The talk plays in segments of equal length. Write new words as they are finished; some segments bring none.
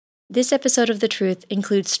This episode of The Truth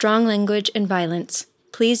includes strong language and violence.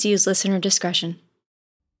 Please use listener discretion.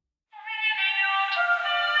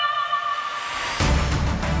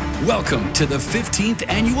 Welcome to the 15th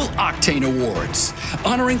Annual Octane Awards,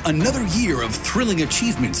 honoring another year of thrilling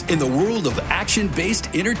achievements in the world of action-based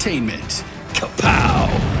entertainment. Kapow!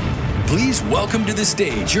 Please welcome to the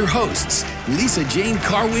stage your hosts, Lisa Jane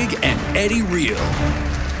Carwig and Eddie Reel.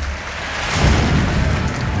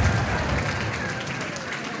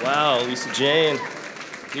 Wow, Lisa Jane.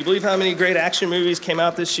 Can you believe how many great action movies came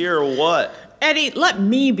out this year, or what? Eddie, let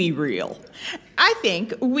me be real. I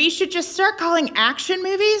think we should just start calling action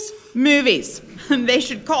movies movies. They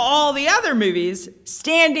should call all the other movies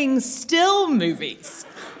standing still movies.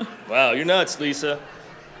 Wow, you're nuts, Lisa.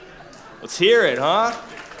 Let's hear it, huh?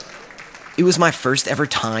 It was my first ever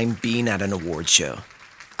time being at an awards show.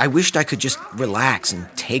 I wished I could just relax and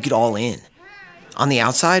take it all in. On the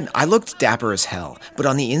outside, I looked dapper as hell, but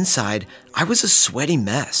on the inside, I was a sweaty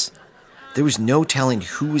mess. There was no telling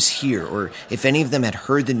who was here or if any of them had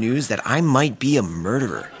heard the news that I might be a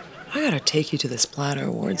murderer. I gotta take you to the Splatter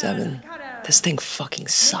Awards, Evan. This thing fucking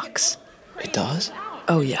sucks. It does?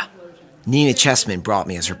 Oh, yeah. Nina Chessman brought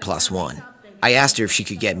me as her +1. I asked her if she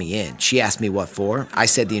could get me in. She asked me what for. I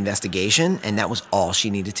said the investigation, and that was all she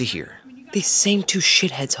needed to hear. These same two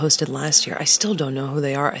shitheads hosted last year. I still don't know who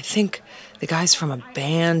they are. I think the guy's from a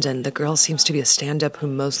band, and the girl seems to be a stand-up who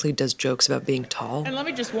mostly does jokes about being tall. And let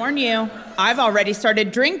me just warn you, I've already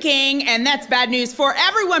started drinking, and that's bad news for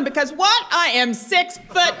everyone because what? I am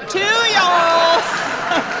 6'2", y'all.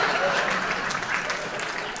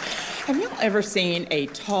 Have you ever seen a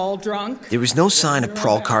tall drunk? There was no sign of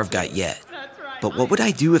Prawl Carvgut yet. But what would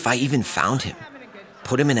I do if I even found him?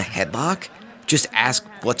 Put him in a headlock? Just ask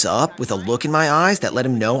what's up with a look in my eyes that let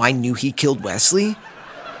him know I knew he killed Wesley?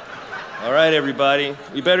 All right, everybody.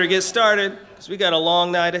 We better get started, because we got a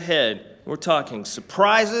long night ahead. We're talking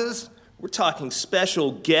surprises. We're talking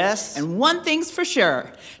special guests. And one thing's for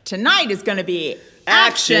sure. Tonight is going to be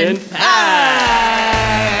action-packed.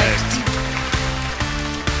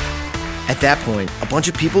 At that point, a bunch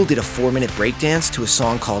of people did a 4-minute breakdance to a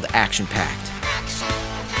song called Action Packed.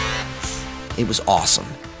 It was awesome.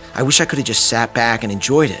 I wish I could have just sat back and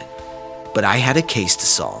enjoyed it. But I had a case to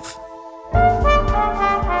solve.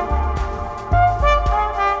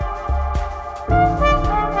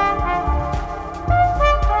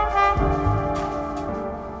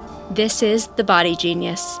 This is The Body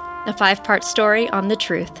Genius, a 5-part story on the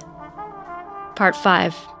truth. Part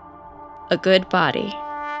 5, A Good Body.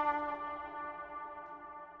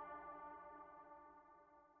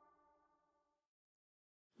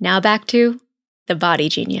 Now back to The Body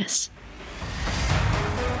Genius.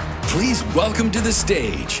 Please welcome to the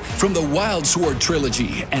stage, from the Wild Sword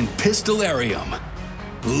Trilogy and Pistolarium,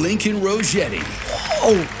 Lincoln Rogetti.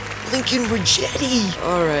 Oh, Lincoln Rogetti!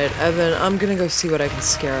 All right, Evan, I'm gonna go see what I can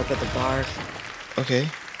scare up at the bar. Okay.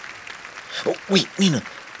 Oh, wait, Nina,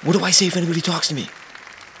 what do I say if anybody talks to me?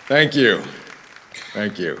 Thank you.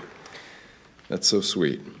 Thank you. That's so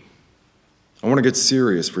sweet. I want to get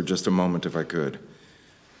serious for just a moment if I could.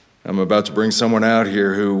 I'm about to bring someone out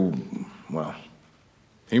here who, well,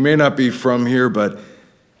 he may not be from here, but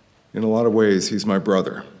in a lot of ways, he's my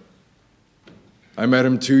brother. I met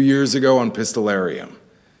him 2 years ago on Pistolarium.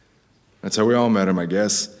 That's how we all met him, I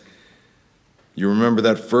guess. You remember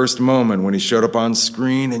that first moment when he showed up on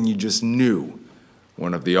screen and you just knew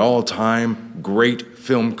one of the all-time great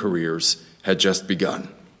film careers had just begun.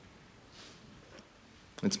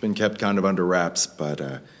 It's been kept kind of under wraps,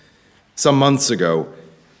 but some months ago,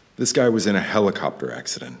 this guy was in a helicopter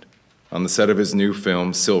accident on the set of his new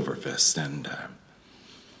film, Silver Fist, and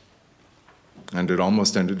it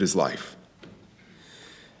almost ended his life.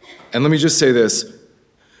 And let me just say this.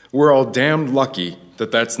 We're all damned lucky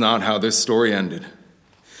that that's not how this story ended.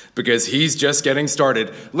 Because he's just getting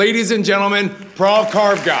started. Ladies and gentlemen, Prawl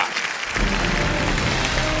Carvgut.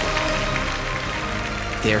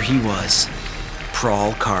 There he was,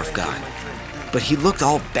 Prawl Carvgut. But he looked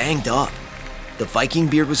all banged up. The Viking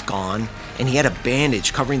beard was gone, and he had a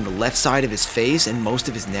bandage covering the left side of his face and most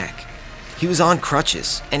of his neck. He was on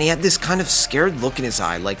crutches, and he had this kind of scared look in his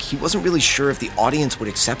eye, like he wasn't really sure if the audience would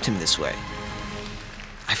accept him this way.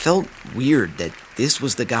 I felt weird that this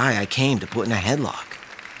was the guy I came to put in a headlock.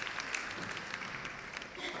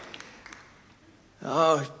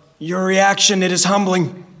 Your reaction, it is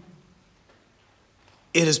humbling.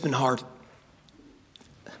 It has been hard.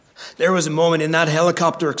 There was a moment in that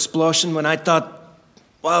helicopter explosion when I thought,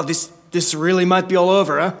 wow, this really might be all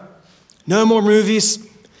over, huh? No more movies.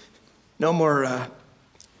 No more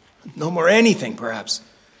anything, perhaps.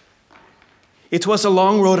 It was a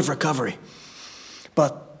long road of recovery.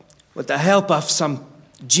 But with the help of some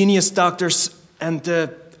genius doctors and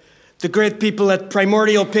the great people at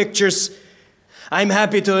Primordial Pictures, I'm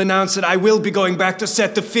happy to announce that I will be going back to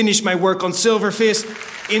set to finish my work on Silver Fist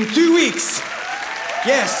in 2 weeks.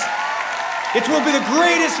 Yes, it will be the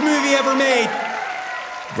greatest movie ever made.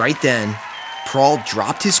 Right then, Prawl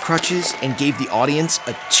dropped his crutches and gave the audience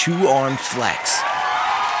a 2-arm flex.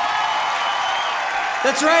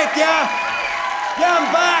 That's right, yeah. Yeah,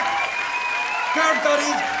 I'm back. Carvgod,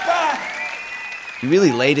 he's back. He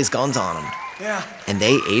really laid his guns on him. Yeah. And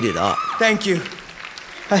they ate it up. Thank you.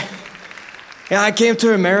 I came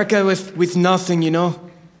to America with nothing, you know.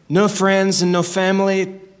 No friends and no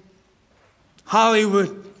family.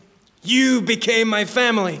 Hollywood, you became my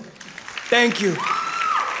family. Thank you.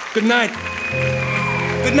 Good night.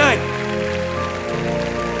 Good night.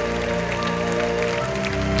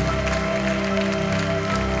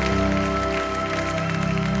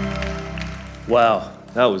 Wow,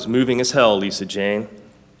 that was moving as hell, Lisa Jane.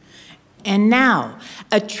 And now,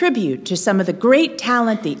 a tribute to some of the great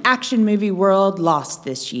talent the action movie world lost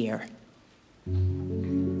this year.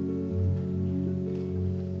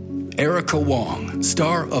 Erica Wong,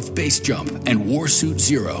 star of Base Jump and Warsuit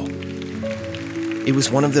Zero. It was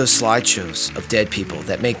one of those slideshows of dead people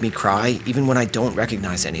that make me cry even when I don't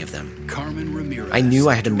recognize any of them. Carmen Ramirez. I knew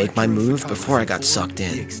I had to make my move before I got sucked The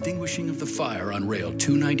in. extinguishing of the fire on rail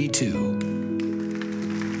 292.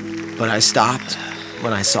 But I stopped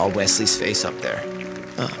when I saw Wesley's face up there.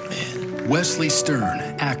 Oh, man. Wesley Stern,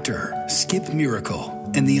 actor, Skip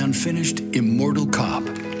Miracle, and the unfinished Immortal Cop.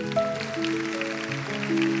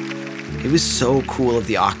 It was so cool of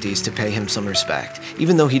the Octies to pay him some respect,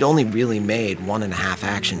 even though he'd only really made 1.5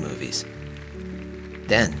 action movies.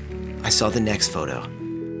 Then, I saw the next photo.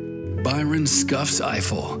 Byron Scuffs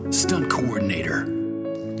Eiffel, stunt coordinator.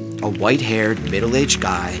 A white-haired, middle-aged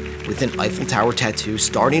guy with an Eiffel Tower tattoo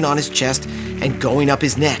starting on his chest and going up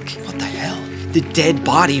his neck. What the hell? The dead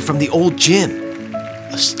body from the old gym.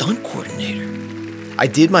 A stunt coordinator. I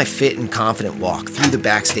did my fit and confident walk through the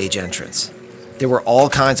backstage entrance. There were all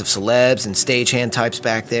kinds of celebs and stagehand types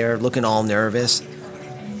back there, looking all nervous.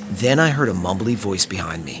 Then I heard a mumbly voice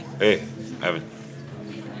behind me. Hey, Evan.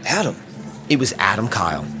 Adam. It was Adam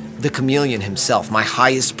Kyle, the chameleon himself, my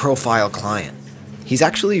highest profile client. He's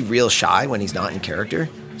actually real shy when he's not in character.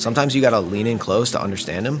 Sometimes you gotta lean in close to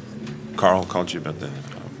understand him. Carl called you about the...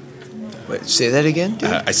 Wait, say that again, dude?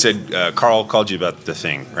 I said Carl called you about the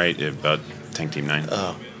thing, right? About Tank Team 9.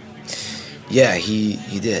 Oh. Yeah,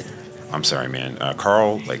 he did. I'm sorry, man.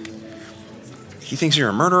 Carl, he thinks you're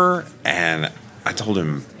a murderer, and I told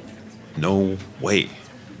him, no way.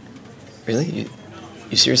 Really?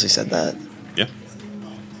 You seriously said that? Yeah.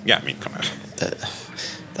 Yeah, I mean, come on.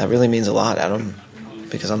 That really means a lot, Adam,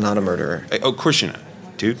 because I'm not a murderer. Oh, of course you're not,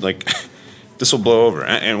 dude. This will blow over.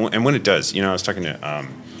 And when it does, I was talking to,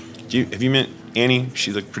 have you met Annie?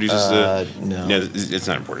 She, produces the... No. No, it's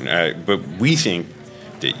not important. But we think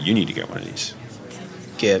that you need to get one of these.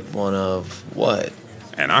 Get one of what?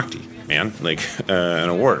 An Octi, man. An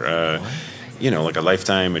award. Like a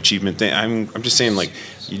lifetime achievement thing. I'm just saying,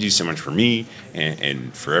 you do so much for me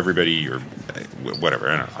and for everybody, or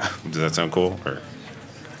whatever. I don't know. Does that sound cool? Or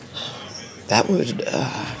that would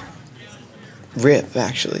rip,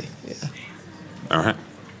 actually. Yeah. All right.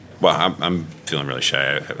 Well, I'm feeling really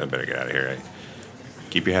shy. I better get out of here.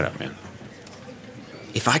 Keep your head up, man.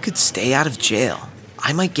 If I could stay out of jail,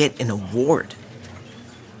 I might get an award.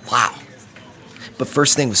 Wow. But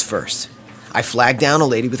first thing was first. I flagged down a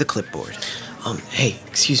lady with a clipboard. Hey,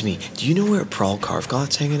 excuse me. Do you know where Prawl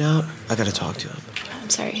Carvgod's hanging out? I gotta talk to him. I'm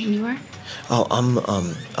sorry, and you are? Oh,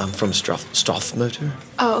 I'm from Strothmotor.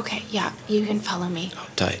 Oh, okay, yeah, you can follow me. Oh,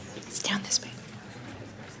 tight. It's down this way.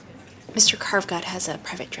 Mr. Carvgod has a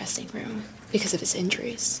private dressing room because of his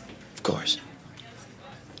injuries. Of course.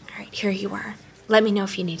 All right, here you are. Let me know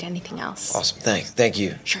if you need anything else. Awesome, thank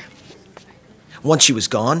you. Sure. Once she was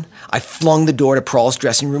gone, I flung the door to Prawl's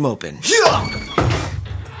dressing room open.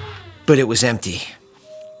 But it was empty.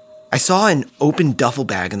 I saw an open duffel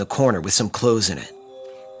bag in the corner with some clothes in it.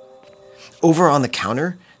 Over on the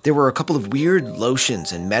counter, there were a couple of weird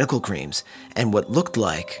lotions and medical creams, and what looked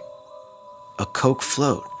like a Coke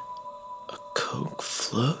float. A Coke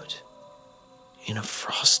float? In a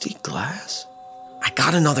frosty glass? I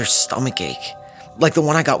got another stomachache. Like the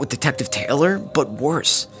one I got with Detective Taylor, but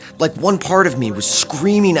worse. Like one part of me was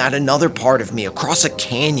screaming at another part of me across a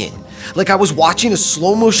canyon. Like I was watching a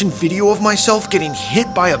slow-motion video of myself getting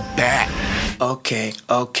hit by a bat. Okay,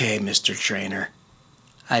 Mr. Trainer.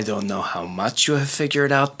 I don't know how much you have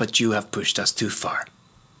figured out, but you have pushed us too far.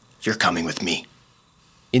 You're coming with me.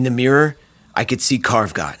 In the mirror, I could see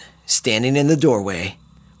Carvgod, standing in the doorway,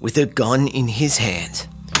 with a gun in his hand.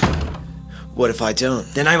 What if I don't?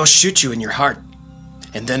 Then I will shoot you in your heart.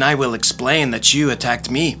 And then I will explain that you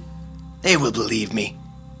attacked me. They will believe me.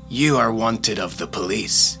 You are wanted of the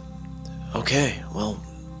police. Okay, well,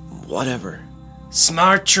 whatever.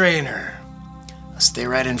 Smart trainer. Stay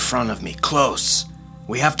right in front of me, close.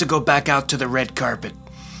 We have to go back out to the red carpet.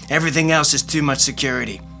 Everything else is too much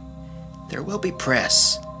security. There will be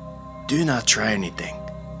press. Do not try anything.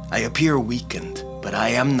 I appear weakened, but I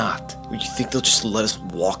am not. You think they'll just let us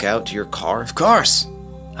walk out to your car? Of course.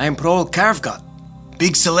 I am Prol Karvgat.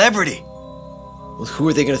 Big celebrity. Well, who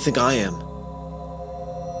are they going to think I am?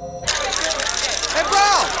 Hey, bro,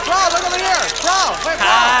 look over here. Bro, hey, bro.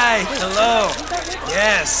 Hi, hello.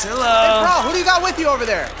 Yes, hello. Hey, bro, who do you got with you over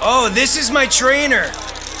there? Oh, this is my trainer.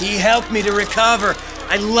 He helped me to recover.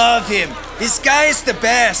 I love him. This guy is the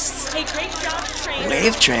best. Hey, great job, trainer.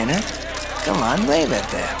 Wave, trainer. Come on, wave at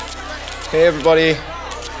them. Hey, everybody.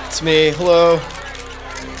 It's me. Hello.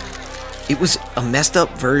 It was a messed up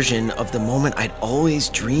version of the moment I'd always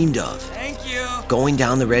dreamed of. Thank you. Going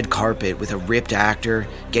down the red carpet with a ripped actor,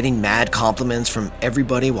 getting mad compliments from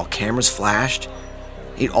everybody while cameras flashed.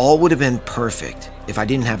 It all would have been perfect if I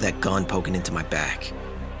didn't have that gun poking into my back.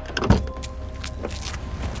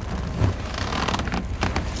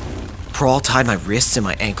 Prol tied my wrists and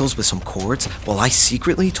my ankles with some cords while I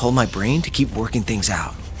secretly told my brain to keep working things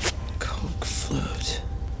out. Coke float.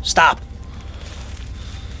 Stop.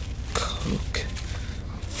 Coke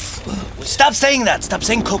float. Stop saying that. Stop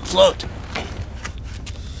saying Coke float.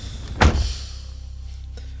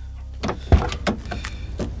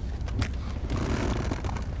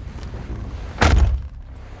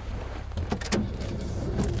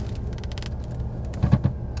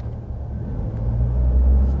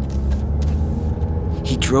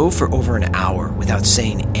 He drove for over an hour without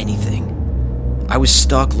saying anything. I was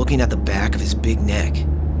stuck looking at the back of his big neck,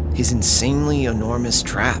 his insanely enormous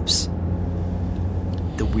traps.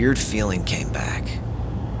 The weird feeling came back.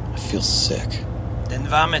 I feel sick. Then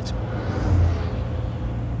vomit.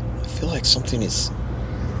 I feel like something is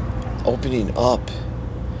opening up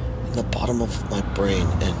in the bottom of my brain,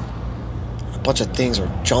 and a bunch of things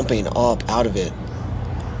are jumping up out of it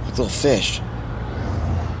like little fish.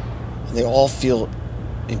 And they all feel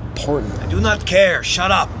important. I do not care.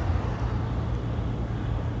 Shut up.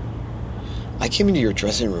 I came into your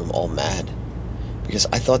dressing room all mad because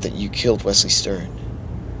I thought that you killed Wesley Stern.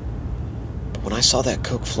 But when I saw that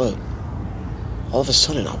Coke float, all of a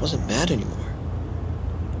sudden I wasn't mad anymore.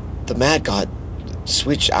 The mad got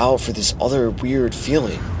switched out for this other weird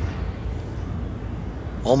feeling.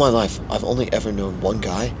 All my life, I've only ever known one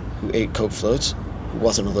guy who ate Coke floats who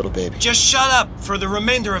wasn't a little baby. Just shut up for the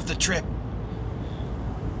remainder of the trip.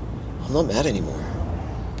 I'm not mad anymore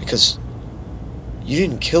because you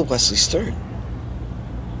didn't kill Wesley Stern.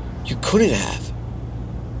 You couldn't have.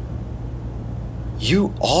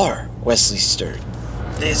 You are Wesley Stern.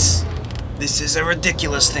 This is a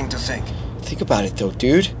ridiculous thing to think. Think about it though,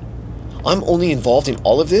 dude. I'm only involved in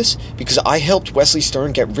all of this because I helped Wesley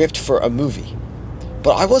Stern get ripped for a movie.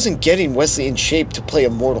 But I wasn't getting Wesley in shape to play a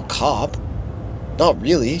mortal cop. Not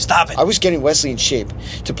really. Stop it. I was getting Wesley in shape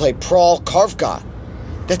to play Prol Karvgat.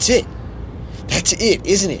 That's it. That's it,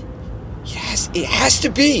 isn't it? It has to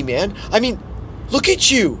be, man. I mean, look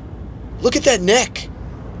at you. Look at that neck.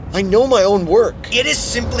 I know my own work. It is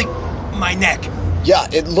simply my neck. Yeah,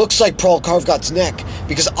 it looks like Prol Karvgat's neck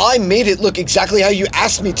because I made it look exactly how you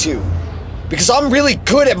asked me to. Because I'm really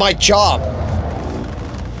good at my job.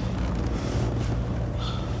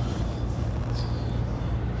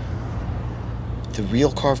 The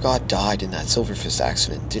real Karvgat died in that Silverfist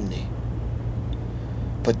accident, didn't he?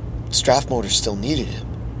 But Strathmotor still needed him.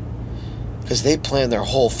 Because they planned their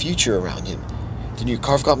whole future around him. The new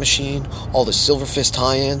Karvgat machine, all the Silverfist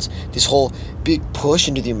tie-ins, this whole big push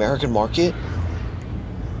into the American market.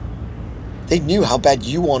 They knew how bad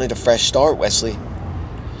you wanted a fresh start, Wesley.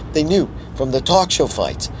 They knew from the talk show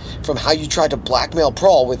fights, from how you tried to blackmail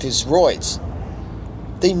Prol with his roids.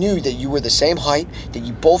 They knew that you were the same height, that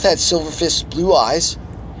you both had Silverfist blue eyes,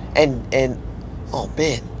 and oh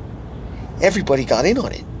man, everybody got in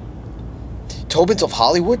on it. Tobin's of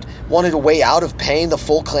Hollywood wanted a way out of paying the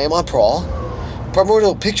full claim on Prol.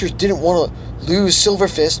 Primordial Pictures didn't want to lose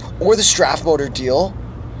Silverfist or the Strathmotor deal.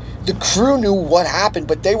 The crew knew what happened,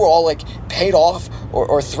 but they were all like paid off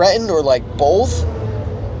or threatened or like both.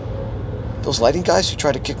 Those lighting guys who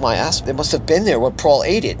tried to kick my ass, they must have been there when Prol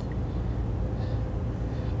ate it.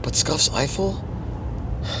 But Scuff's Eiffel?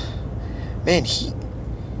 Man,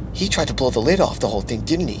 he tried to blow the lid off the whole thing,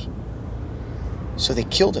 didn't he? So they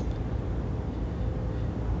killed him.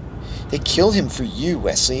 They killed him for you,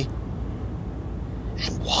 Wesley.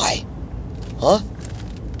 And why? Huh?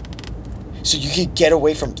 So you could get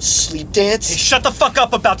away from Sleep Dance? Hey, shut the fuck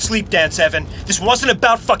up about Sleep Dance, Evan. This wasn't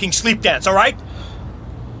about fucking Sleep Dance, alright?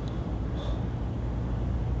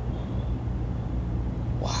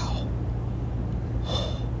 Wow.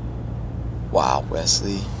 Wow,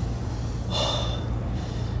 Wesley.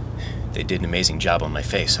 They did an amazing job on my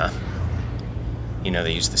face, huh? You know,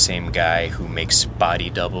 they used the same guy who makes body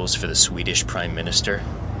doubles for the Swedish Prime Minister.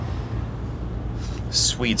 The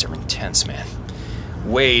Swedes are intense, man.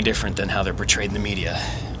 Way different than how they're portrayed in the media.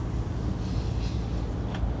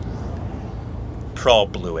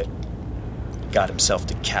 Prahl blew it. Got himself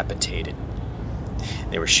decapitated.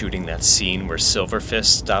 They were shooting that scene where Silver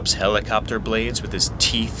Fist stops helicopter blades with his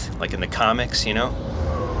teeth, like in the comics, you know?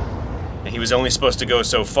 And he was only supposed to go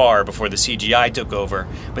so far before the CGI took over,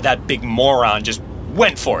 but that big moron just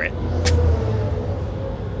went for it.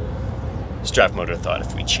 Strafmotor thought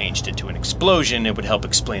if we changed it to an explosion, it would help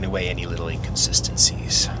explain away any little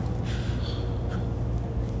inconsistencies.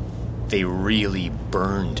 They really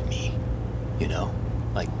burned me, you know?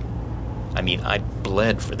 I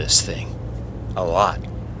bled for this thing. A lot.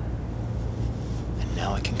 And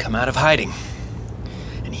now I can come out of hiding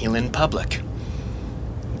and heal in public.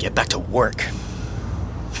 Get back to work.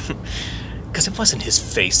 Because it wasn't his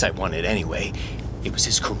face I wanted anyway. It was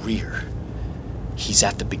his career. He's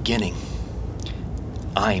at the beginning.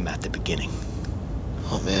 I'm at the beginning.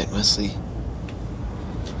 Oh man, Wesley.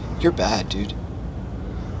 You're bad, dude.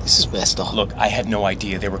 This is messed up. Look, I had no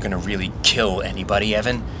idea they were gonna really kill anybody,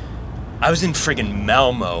 Evan. I was in friggin'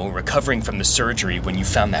 Malmo recovering from the surgery when you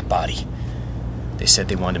found that body. They said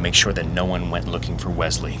they wanted to make sure that no one went looking for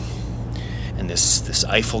Wesley. And this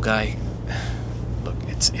Eiffel guy, look,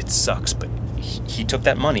 it sucks, but he took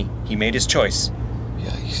that money. He made his choice.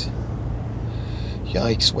 Yikes.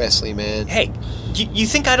 Yikes, Wesley, man. Hey, you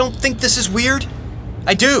think I don't think this is weird?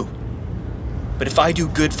 I do. But if I do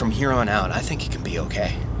good from here on out, I think it can be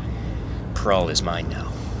okay. Prahl is mine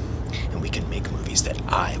now. And we can make movies that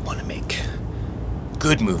I want to make.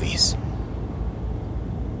 Good movies.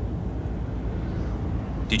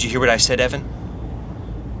 Did you hear what I said, Evan?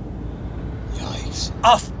 Yikes.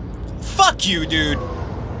 Oh, fuck you, dude.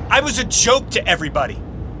 I was a joke to everybody.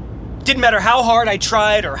 Didn't matter how hard I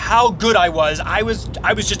tried or how good I was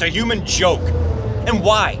just a human joke. And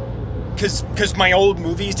why? Cause my old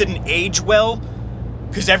movies didn't age well?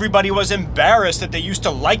 Cause everybody was embarrassed that they used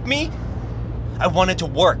to like me? I wanted to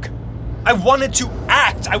work. I wanted to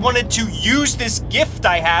act. I wanted to use this gift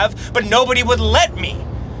I have, but nobody would let me.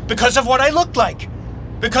 Because of what I looked like.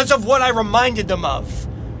 Because of what I reminded them of.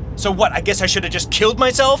 So what, I guess I should have just killed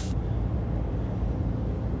myself?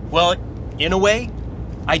 Well, in a way,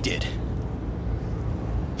 I did.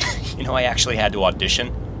 You know, I actually had to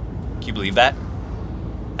audition. Can you believe that?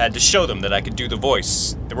 I had to show them that I could do the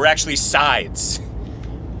voice. There were actually sides.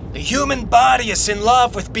 The human body is in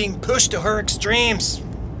love with being pushed to her extremes.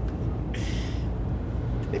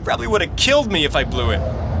 They probably would have killed me if I blew it.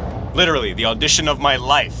 Literally, the audition of my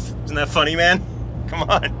life. Isn't that funny, man? Come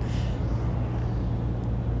on.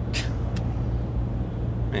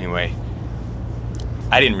 Anyway,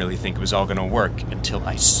 I didn't really think it was all gonna work until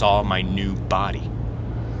I saw my new body.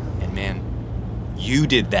 And man, you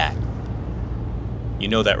did that. You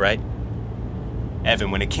know that, right?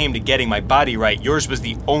 Evan, when it came to getting my body right, yours was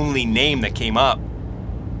the only name that came up.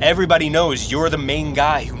 Everybody knows you're the main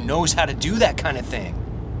guy who knows how to do that kind of thing.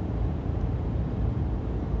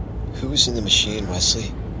 Who was in the machine,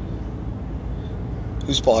 Wesley?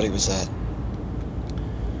 Whose body was that?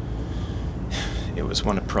 It was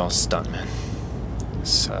one of Prahl's stuntmen.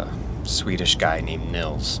 This Swedish guy named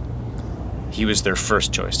Nils. He was their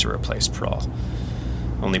first choice to replace Prahl.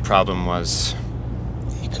 Only problem was...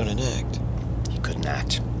 He couldn't act. He couldn't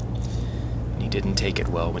act. And he didn't take it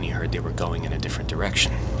well when he heard they were going in a different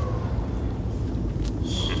direction.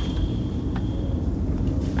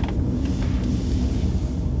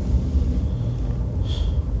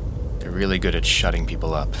 They're really good at shutting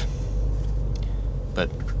people up. But,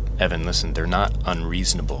 Evan, listen, they're not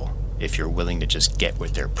unreasonable if you're willing to just get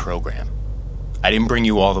with their program. I didn't bring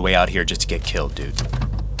you all the way out here just to get killed, dude.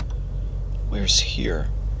 Where's here?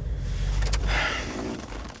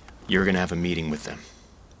 You're gonna have a meeting with them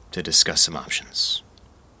to discuss some options.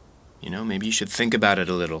 You know, maybe you should think about it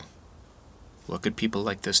a little. What could people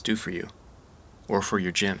like this do for you? Or for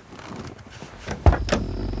your gym?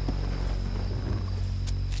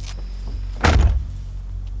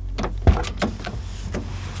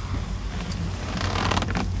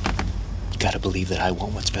 You gotta believe that I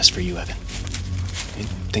want what's best for you, Evan. And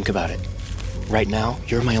think about it. Right now,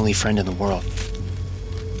 you're my only friend in the world.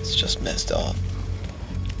 It's just messed up.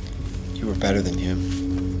 You were better than him.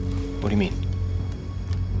 What do you mean?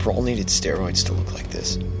 Prawl needed steroids to look like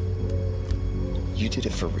this. You did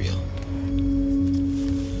it for real.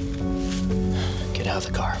 Get out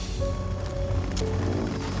of the car.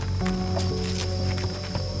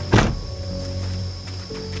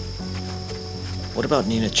 What about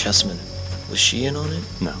Nina Chessman? Was she in on it?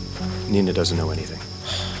 No. Nina doesn't know anything.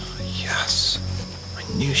 Yes.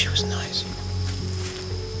 I knew she was nice.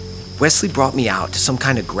 Wesley brought me out to some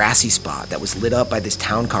kind of grassy spot that was lit up by this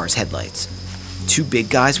town car's headlights. 2 big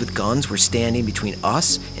guys with guns were standing between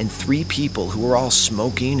us and 3 people who were all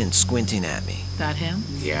smoking and squinting at me. That him?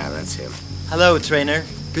 Yeah, that's him. Hello, trainer.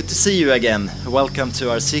 Good to see you again. Welcome to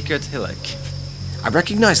our secret hillock. I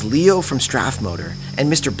recognized Leo from Strathmotor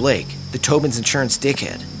and Mr. Blake, the Tobin's insurance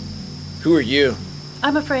dickhead. Who are you?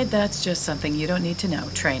 I'm afraid that's just something you don't need to know,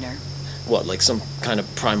 trainer. What, like some kind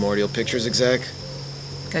of Primordial Pictures exec?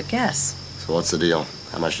 Good guess. So what's the deal?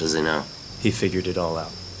 How much does he know? He figured it all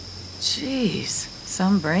out. Jeez,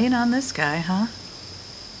 some brain on this guy, huh?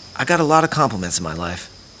 I got a lot of compliments in my life,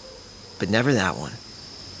 but never that one.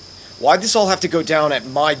 Why'd this all have to go down at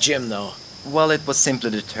my gym, though? Well, it was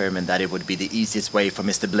simply determined that it would be the easiest way for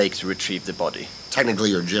Mr. Blake to retrieve the body.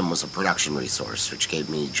 Technically, your gym was a production resource, which gave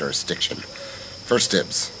me jurisdiction. First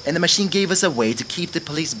dibs. And the machine gave us a way to keep the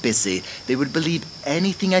police busy. They would believe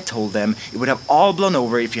anything I told them. It would have all blown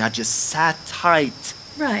over if you had just sat tight.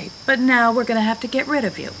 Right, but now we're gonna have to get rid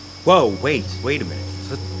of you. Whoa, wait a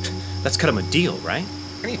minute. Let's cut him a deal, right?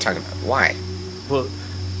 What are you talking about? Why? Well,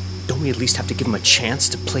 don't we at least have to give him a chance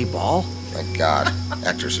to play ball? My God,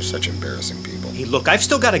 actors are such embarrassing people. Hey, look, I've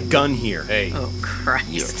still got a gun here. Hey. Oh,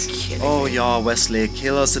 Christ. You're kidding. Oh, yeah, Wesley,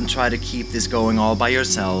 kill us and try to keep this going all by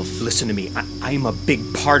yourself. Listen to me, I'm a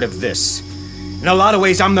big part of this. In a lot of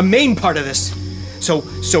ways, I'm the main part of this. So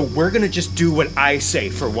we're gonna just do what I say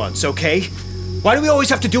for once, okay? Why do we always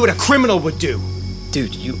have to do what a criminal would do?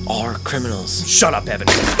 Dude, you are criminals. Shut up, Evan.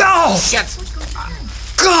 No! Shit!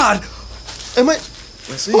 God! Am I...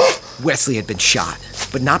 Wesley? Wesley had been shot,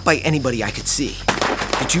 but not by anybody I could see.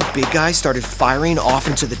 The 2 big guys started firing off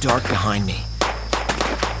into the dark behind me.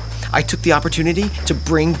 I took the opportunity to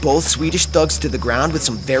bring both Swedish thugs to the ground with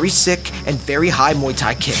some very sick and very high Muay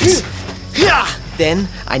Thai kicks. Then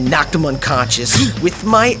I knocked them unconscious with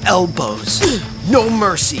my elbows. No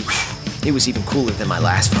mercy. It was even cooler than my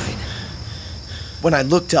last fight. When I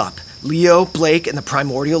looked up, Leo, Blake, and the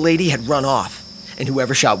Primordial lady had run off, and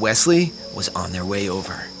whoever shot Wesley was on their way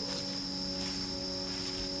over.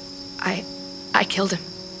 I killed him.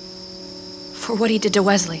 For what he did to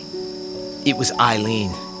Wesley. It was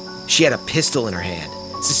Eileen. She had a pistol in her hand.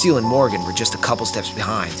 Cecile and Morgan were just a couple steps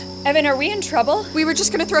behind. Evan, are we in trouble? We were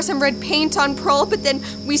just gonna throw some red paint on Pearl, but then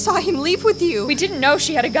we saw him leave with you. We didn't know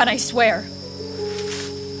she had a gun, I swear.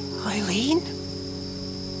 Eileen?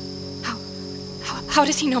 How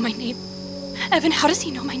does he know my name? Evan, how does he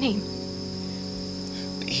know my name?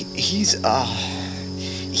 He's...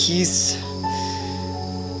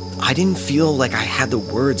 I didn't feel like I had the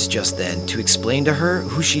words just then to explain to her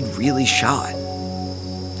who she'd really shot.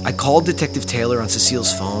 I called Detective Taylor on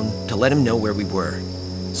Cecile's phone to let him know where we were.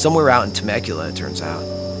 Somewhere out in Temecula, it turns out.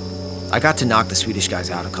 I got to knock the Swedish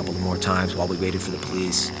guys out a couple more times while we waited for the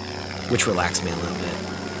police, which relaxed me a little bit.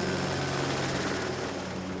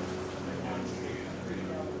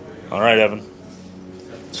 All right, Evan.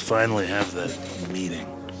 Let's finally have that meeting.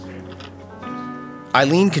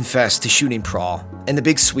 Eileen confessed to shooting Prawl, and the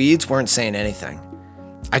big Swedes weren't saying anything.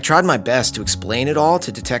 I tried my best to explain it all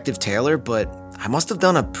to Detective Taylor, but I must have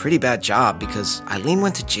done a pretty bad job because Eileen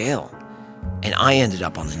went to jail, and I ended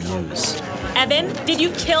up on the news. Evan, did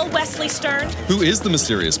you kill Wesley Stern? Who is the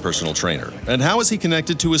mysterious personal trainer, and how is he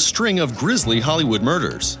connected to a string of grisly Hollywood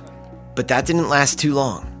murders? But that didn't last too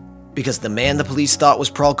long, because the man the police thought was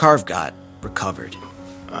Prawl Karvgat recovered.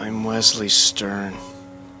 I'm Wesley Stern.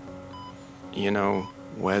 You know,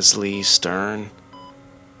 Wesley Stern.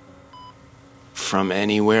 From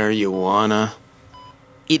anywhere you wanna.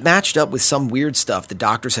 It matched up with some weird stuff the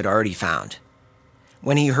doctors had already found.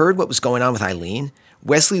 When he heard what was going on with Eileen,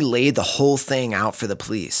 Wesley laid the whole thing out for the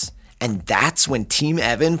police. And that's when Team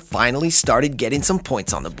Evan finally started getting some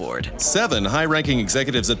points on the board. 7 high-ranking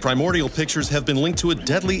executives at Primordial Pictures have been linked to a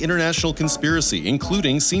deadly international conspiracy,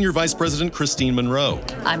 including Senior Vice President Christine Monroe.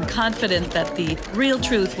 I'm confident that the real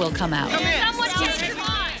truth will come out.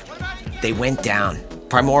 They went down.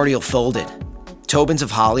 Primordial folded. Tobin's of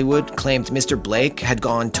Hollywood claimed Mr. Blake had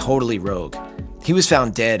gone totally rogue. He was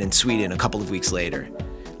found dead in Sweden a couple of weeks later.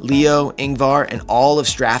 Leo, Ingvar, and all of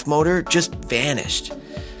Strathmotor just vanished.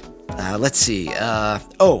 Let's see.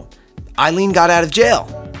 Eileen got out of jail,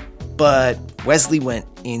 but Wesley went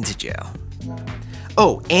into jail.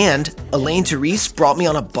 Oh, and Elaine Therese brought me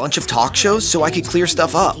on a bunch of talk shows so I could clear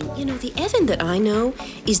stuff up. You know, the Evan that I know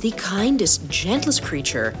is the kindest, gentlest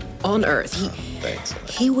creature on Earth. Thanks.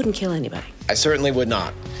 He wouldn't kill anybody. I certainly would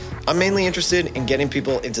not. I'm mainly interested in getting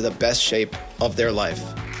people into the best shape of their life.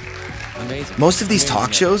 Amazing. Most of these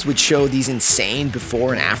talk shows would show these insane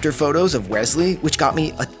before and after photos of Wesley, which got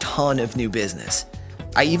me a ton of new business.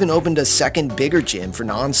 I even opened a second bigger gym for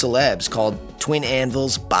non-celebs called Twin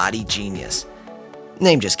Anvil's Body Genius.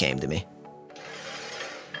 Name just came to me.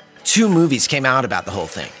 2 movies came out about the whole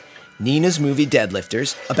thing. Nina's movie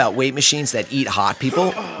Deadlifters, about weight machines that eat hot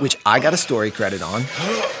people, which I got a story credit on.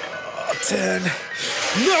 10.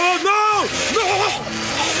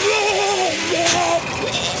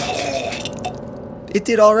 It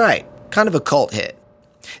did all right, kind of a cult hit.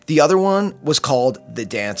 The other one was called The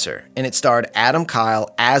Dancer, and it starred Adam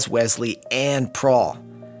Kyle as Wesley and Prawl.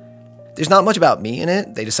 There's not much about me in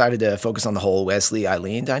it. They decided to focus on the whole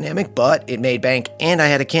Wesley-Eileen dynamic, but it made bank and I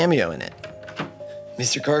had a cameo in it.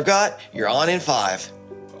 Mr. Carfgott, you're on in 5.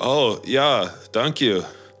 Oh, yeah, thank you.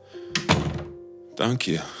 Thank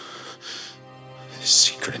you. The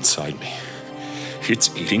secret inside me,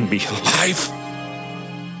 it's eating me alive.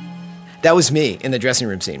 That was me in the dressing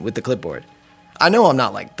room scene with the clipboard. I know I'm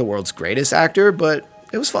not like the world's greatest actor, but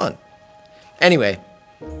it was fun. Anyway,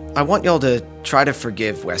 I want y'all to try to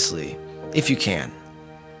forgive Wesley, if you can.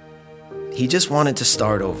 He just wanted to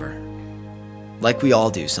start over, like we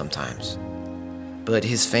all do sometimes. But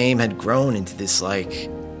his fame had grown into this,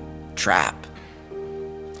 trap.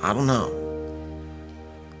 I don't know.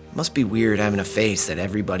 Must be weird having a face that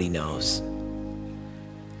everybody knows.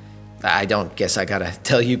 I don't guess I gotta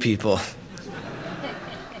tell you people.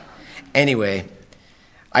 Anyway,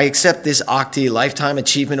 I accept this Octi Lifetime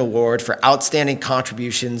Achievement Award for outstanding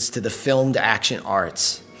contributions to the filmed action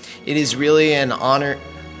arts. It is really an honor.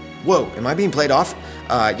 Whoa, am I being played off?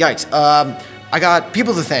 Yikes. I got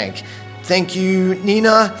people to thank. Thank you,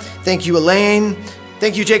 Nina. Thank you, Elaine.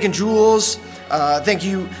 Thank you, Jake and Jules. Thank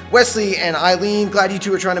you, Wesley and Eileen. Glad you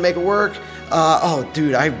two are trying to make it work. Oh,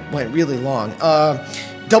 dude, I went really long.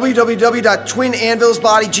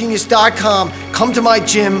 www.twinanvilsbodygenius.com. Come to my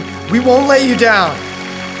gym. We won't let you down.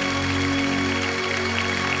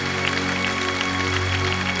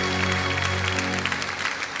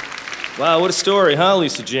 Wow, what a story, huh,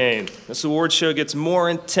 Lisa Jane? This award show gets more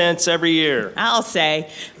intense every year. I'll say,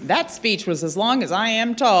 that speech was as long as I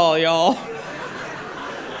am tall, y'all.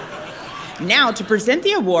 Now, to present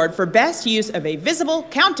the award for best use of a visible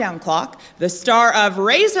countdown clock, the star of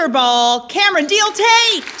Razorball, Cameron Deal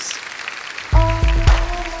Tate.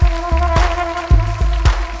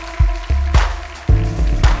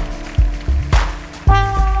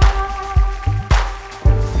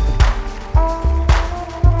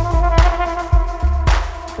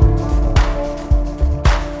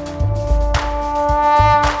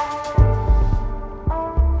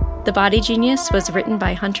 The Body Genius was written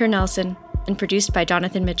by Hunter Nelson and produced by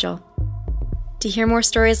Jonathan Mitchell. To hear more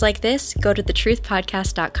stories like this, go to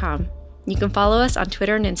thetruthpodcast.com. You can follow us on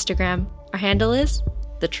Twitter and Instagram. Our handle is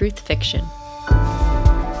The Truth Fiction.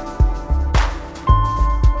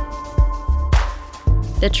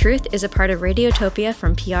 The Truth is a part of Radiotopia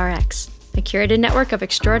from PRX, a curated network of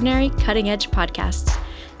extraordinary, cutting-edge podcasts.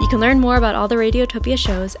 You can learn more about all the Radiotopia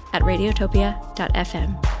shows at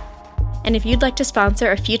radiotopia.fm. And if you'd like to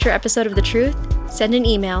sponsor a future episode of The Truth, send an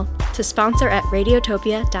email to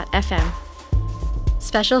sponsor@radiotopia.fm.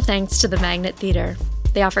 Special thanks to the Magnet Theater.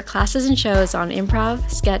 They offer classes and shows on improv,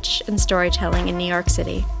 sketch, and storytelling in New York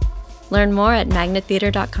City. Learn more at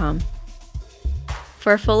magnettheater.com.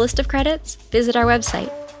 For a full list of credits, visit our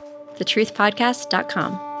website,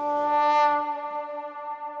 thetruthpodcast.com.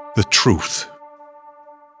 The Truth.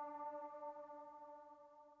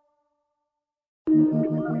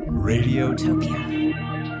 Radiotopia.